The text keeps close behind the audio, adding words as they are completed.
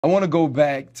I want to go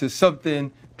back to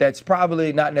something that's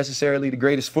probably not necessarily the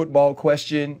greatest football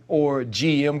question or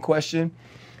GM question.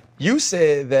 You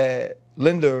said that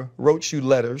Linda wrote you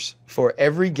letters for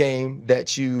every game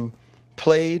that you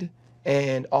played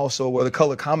and also the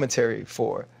color commentary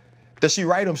for. Does she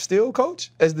write them still, Coach,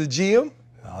 as the GM?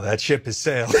 Oh, that ship has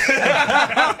sailed.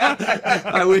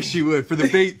 I wish she would.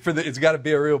 It's got to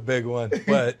be a real big one.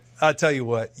 But I'll tell you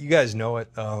what, you guys know it.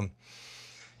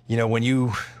 You know, when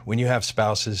you have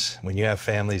spouses, when you have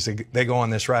families, they go on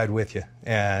this ride with you.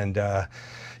 And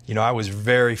you know, I was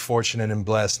very fortunate and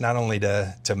blessed not only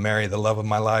to marry the love of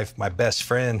my life, my best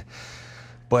friend,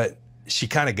 but she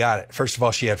kind of got it. First of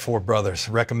all, she had 4 brothers.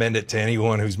 Recommend it to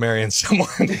anyone who's marrying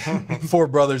someone. 4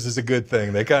 brothers is a good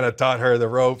thing. They kind of taught her the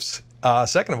ropes.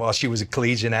 Second of all, she was a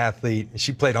collegiate athlete.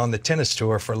 She played on the tennis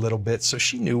tour for a little bit, so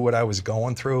she knew what I was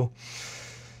going through.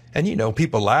 And, you know,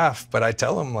 people laugh, but I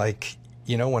tell them, like,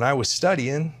 you know, when I was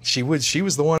studying, she was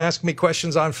the one asking me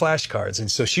questions on flashcards. And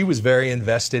so she was very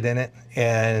invested in it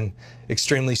and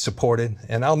extremely supported.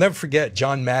 And I'll never forget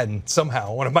John Madden.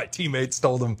 Somehow, one of my teammates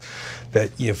told him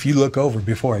that if you look over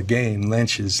before a game,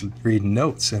 Lynch is reading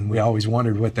notes. And we always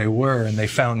wondered what they were, and they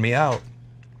found me out.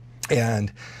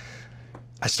 And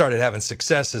I started having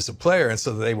success as a player, and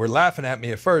so they were laughing at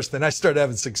me at first. Then I started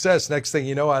having success. Next thing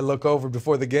you know, I look over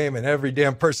before the game, and every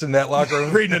damn person in that locker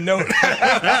room reading a note.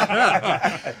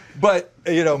 But,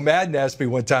 you know, Madden asked me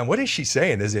one time, what is she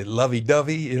saying? Is it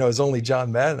lovey-dovey? You know, it's only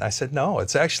John Madden. I said, no,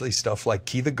 it's actually stuff like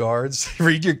key the guards,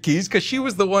 read your keys, because she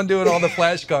was the one doing all the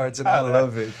flashcards. And I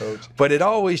love it, Coach. But it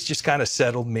always just kind of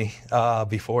settled me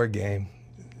before a game.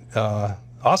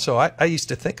 Also, I used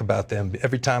to think about them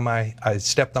every time I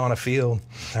stepped on a field.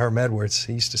 Herm Edwards,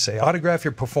 he used to say, autograph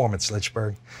your performance,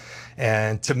 Lynchburg.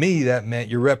 And to me, that meant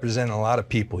you're representing a lot of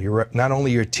people. You're not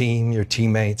only your team, your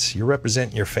teammates, you're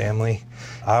representing your family.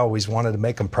 I always wanted to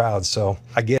make them proud. So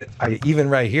even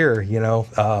right here, you know,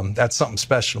 that's something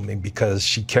special to me because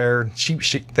she cared.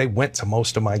 They went to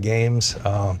most of my games.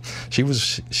 She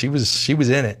was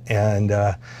in it.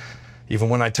 And, even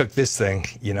when I took this thing,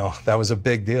 you know, that was a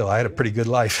big deal. I had a pretty good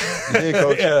life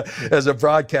yeah, as a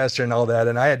broadcaster and all that,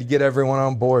 and I had to get everyone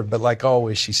on board. But like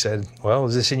always, she said, well,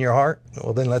 is this in your heart?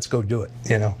 Well, then let's go do it,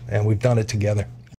 you know, and we've done it together.